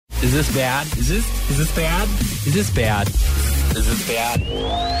Is this bad? Is this bad? Is this bad? Is this bad?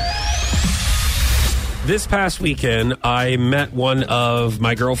 This past weekend, I met one of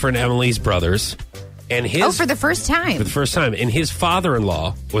my girlfriend Emily's brothers. And for the first time. For the first time. And his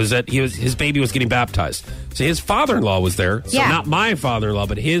father-in-law his baby was getting baptized. So his father-in-law was there. So not my father-in-law,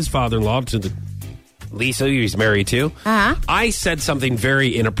 but his father-in-law, Lisa, who he's married to. Uh-huh. I said something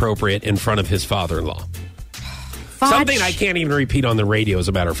very inappropriate in front of his father-in-law. Fotsch. Something I can't even repeat on the radio, as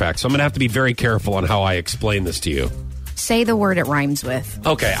a matter of fact. So I'm going to have to be very careful on how I explain this to you. Say the word it rhymes with.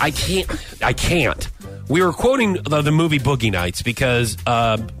 Okay, I can't. We were quoting the movie Boogie Nights because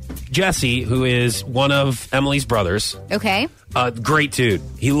Jesse, who is one of Emily's brothers. Okay. Great dude.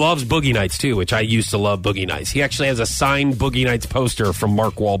 He loves Boogie Nights, too, which I used to love Boogie Nights. He actually has a signed Boogie Nights poster from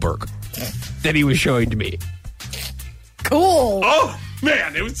Mark Wahlberg that he was showing to me. Cool. Oh,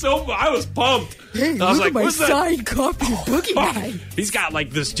 man, it was so... I was pumped. Hey, I was look like, at my what's that? signed copy of Boogie Nights. He's got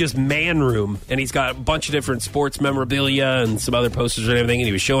like this just man room, and he's got a bunch of different sports memorabilia and some other posters and everything, and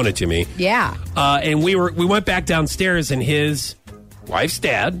he was showing it to me. Yeah. And we went back downstairs, and his wife's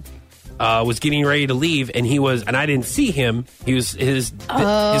dad was getting ready to leave, and I didn't see him. His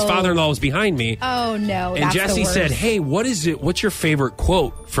father-in-law was behind me. Oh no! And Jesse said, "Hey, what's your favorite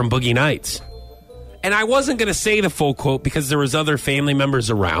quote from Boogie Nights?" And I wasn't going to say the full quote because there was other family members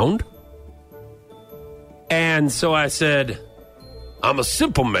around. And so I said, I'm a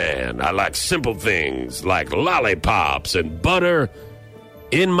simple man. I like simple things like lollipops and butter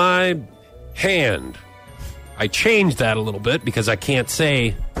in my hand. I changed that a little bit because I can't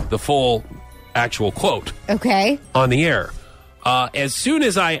say the full actual quote on the air. As soon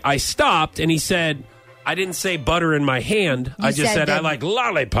as I stopped and he said, I didn't say butter in my hand. I just said I like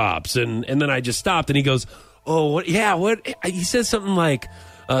lollipops. And then I just stopped and he goes, oh, what? Yeah, what? He says something like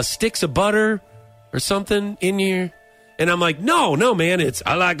sticks of butter or something in your... And I'm like, no, man,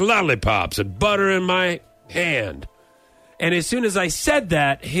 I like lollipops and butter in my hand. And as soon as I said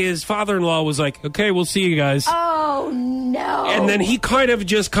that, his father-in-law was like, okay, we'll see you guys. Oh, no. And then he kind of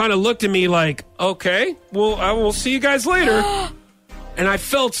looked at me like, okay, well, I will see you guys later. And I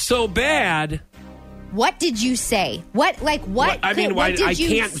felt so bad. What did you say? What? I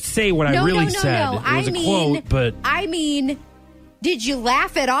can't say what I really said. It was a quote, but... I mean... Did you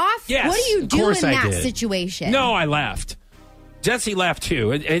laugh it off? Yes, what do you do in that did. situation? No, I laughed. Jesse laughed too.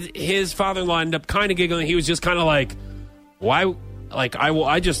 His father-in-law ended up kind of giggling. He was just kind of like, "Why?" Like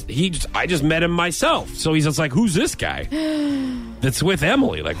I just met him myself. So he's just like, "Who's this guy that's with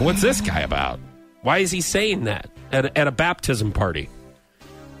Emily? Like, what's this guy about? Why is he saying that at a baptism party?"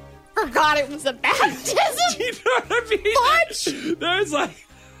 Forgot it was a baptism. You know what I mean? Fotsch. There's like.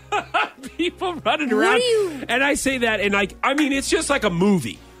 People running around, and I say that, and it's just like a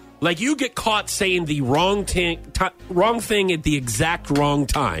movie. Like you get caught saying the wrong thing at the exact wrong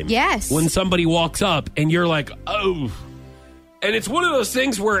time. Yes. When somebody walks up, and you're like, oh. And it's one of those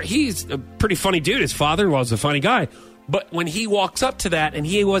things where he's a pretty funny dude. His father-in-law's a funny guy, but when he walks up to that, and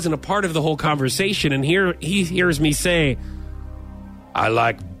he wasn't a part of the whole conversation, and he hears me say, "I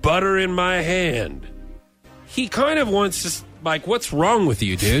like butter in my hand," he kind of wants to. Like, what's wrong with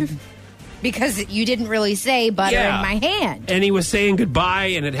you, dude? Because you didn't really say butter in my hand. And he was saying goodbye,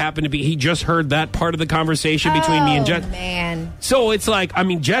 and it happened to be, he just heard that part of the conversation between me and Jess. Oh, man. So it's like,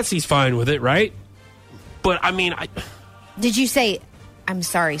 Jesse's fine with it, right? But, Did you say, I'm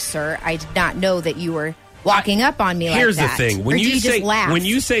sorry, sir, I did not know that you were walking up on me like that? Here's the thing. When you just laugh? When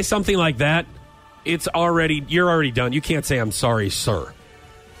you say something like that, you're already done. You can't say, I'm sorry, sir.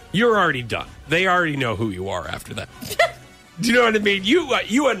 You're already done. They already know who you are after that. Do you know what I mean?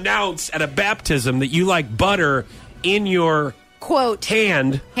 You announce at a baptism that you like butter in your quote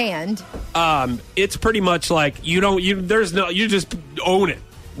hand. It's pretty much like you just own it.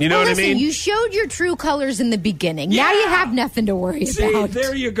 You know what I mean? You showed your true colors in the beginning. Yeah. Now you have nothing to worry about.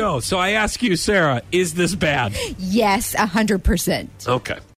 There you go. So I ask you, Sarah, is this bad? Yes, 100%. Okay.